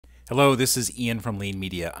Hello, this is Ian from Lean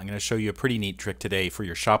Media. I'm going to show you a pretty neat trick today for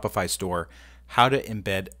your Shopify store, how to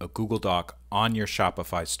embed a Google Doc on your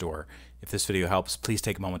Shopify store. If this video helps, please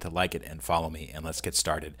take a moment to like it and follow me, and let's get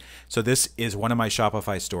started. So this is one of my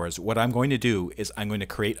Shopify stores. What I'm going to do is I'm going to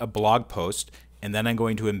create a blog post, and then I'm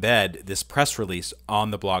going to embed this press release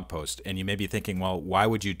on the blog post. And you may be thinking, well, why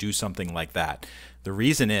would you do something like that? The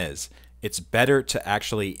reason is it's better to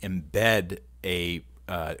actually embed a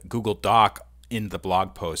Google Doc in the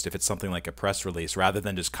blog post if it's something like a press release, rather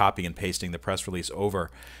than just copy and pasting the press release over,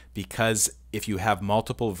 because if you have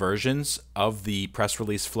multiple versions of the press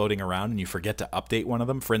release floating around and you forget to update one of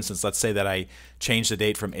them, for instance, let's say that I change the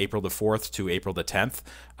date from April the 4th to April the 10th,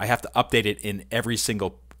 I have to update it in every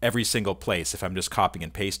single place if I'm just copying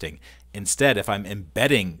and pasting. Instead, if I'm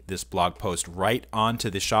embedding this blog post right onto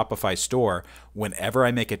the Shopify store, whenever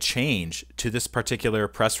I make a change to this particular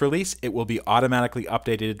press release, it will be automatically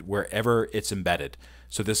updated wherever it's embedded.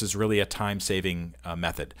 So this is really a time-saving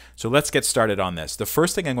method. So let's get started on this. The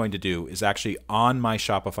first thing I'm going to do is actually on my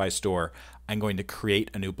Shopify store, I'm going to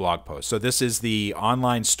create a new blog post. So this is the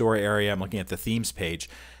online store area. I'm looking at the themes page.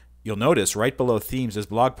 You'll notice right below themes is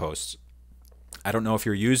blog posts. I don't know if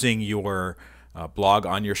you're using your blog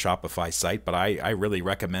on your Shopify site, but I really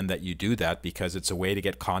recommend that you do that because it's a way to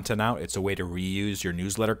get content out. It's a way to reuse your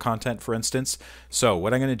newsletter content, for instance. So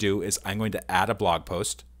what I'm going to do is I'm going to add a blog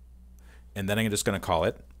post, and then I'm just going to call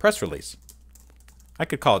it press release. I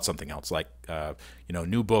could call it something else like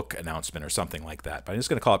new book announcement or something like that, but I'm just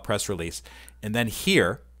going to call it press release. And then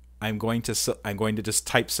here I'm going to just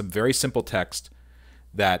type some very simple text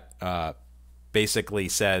that basically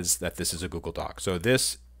says that this is a Google Doc. So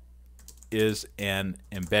this is an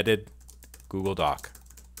embedded Google Doc,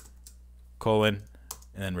 colon,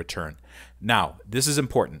 and then return. Now, this is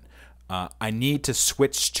important. I need to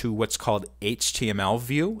switch to what's called HTML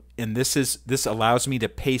view, and this allows me to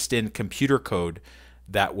paste in computer code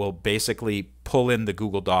that will basically pull in the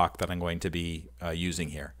Google Doc that I'm going to be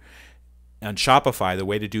using here. On Shopify, the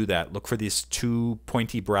way to do that, look for these two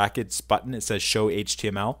pointy brackets button. It says Show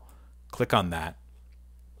HTML. Click on that,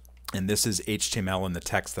 and this is HTML in the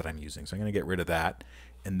text that I'm using. So I'm going to get rid of that,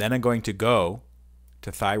 and then I'm going to go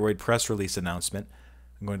to Thyroid Press Release Announcement.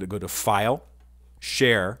 I'm going to go to File,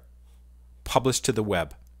 Share, Publish to the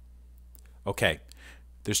Web. Okay,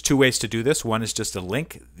 there's two ways to do this. One is just a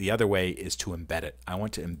link. The other way is to embed it. I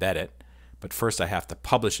want to embed it, but first I have to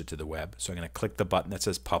publish it to the web. So I'm going to click the button that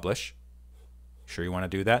says Publish. Sure you want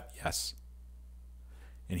to do that? Yes.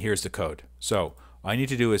 And here's the code. So all I need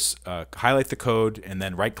to do is highlight the code and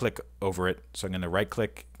then right-click over it. So I'm going to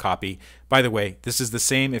right-click, copy. By the way, this is the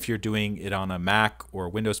same if you're doing it on a Mac or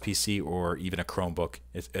Windows PC or even a Chromebook.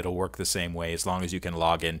 It'll work the same way as long as you can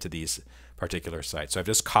log into these particular sites. So I've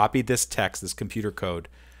just copied this text, this computer code.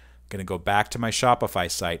 I'm going to go back to my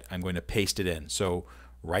Shopify site. I'm going to paste it in. So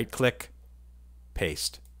right-click,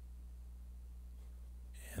 paste.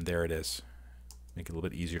 And there it is. Make it a little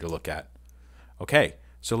bit easier to look at. Okay,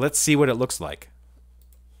 so let's see what it looks like.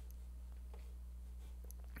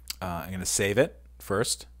 I'm going to save it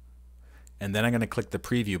first, and then I'm going to click the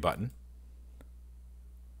preview button.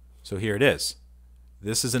 So here it is.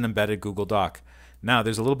 This is an embedded Google Doc. Now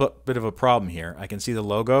there's a little bit of a problem here. I can see the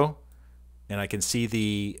logo and I can see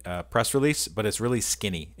the press release, but it's really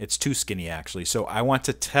skinny. It's too skinny actually. So I want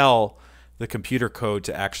to tell the computer code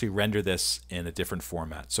to actually render this in a different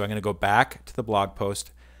format. So I'm going to go back to the blog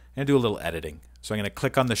post and do a little editing. So I'm going to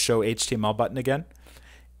click on the Show HTML button again.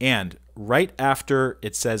 And right after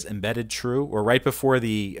it says embedded true, or right before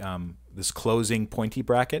the this closing pointy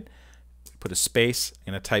bracket, put a space.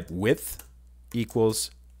 I'm going to type width equals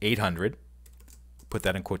 800. Put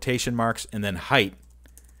that in quotation marks, and then height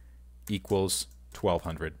equals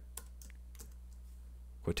 1200.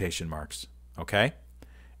 Quotation marks. Okay?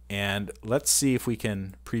 And let's see if we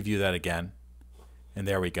can preview that again. And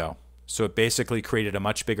there we go. So it basically created a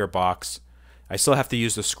much bigger box. I still have to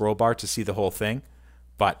use the scroll bar to see the whole thing.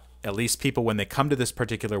 But at least people, when they come to this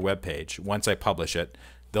particular web page, once I publish it,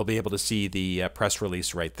 they'll be able to see the press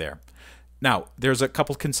release right there. Now, there's a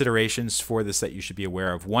couple considerations for this that you should be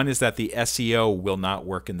aware of. One is that the SEO will not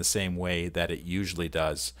work in the same way that it usually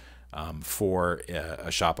does for a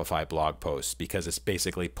Shopify blog post, because it's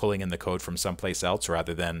basically pulling in the code from someplace else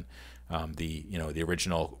rather than the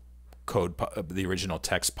original code, the original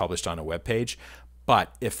text published on a web page.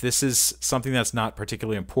 But if this is something that's not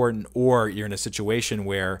particularly important, or you're in a situation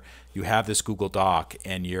where you have this Google Doc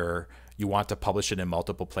and you're you want to publish it in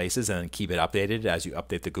multiple places and then keep it updated as you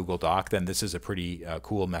update the Google Doc, then this is a pretty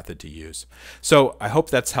cool method to use. So I hope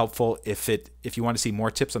that's helpful. If you want to see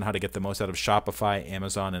more tips on how to get the most out of Shopify,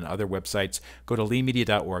 Amazon, and other websites, go to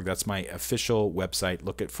leanmedia.org. That's my official website.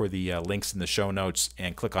 Look for the links in the show notes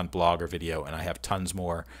and click on blog or video, and I have tons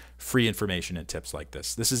more free information and tips like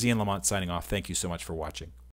this. This is Ian Lamont signing off. Thank you so much for watching.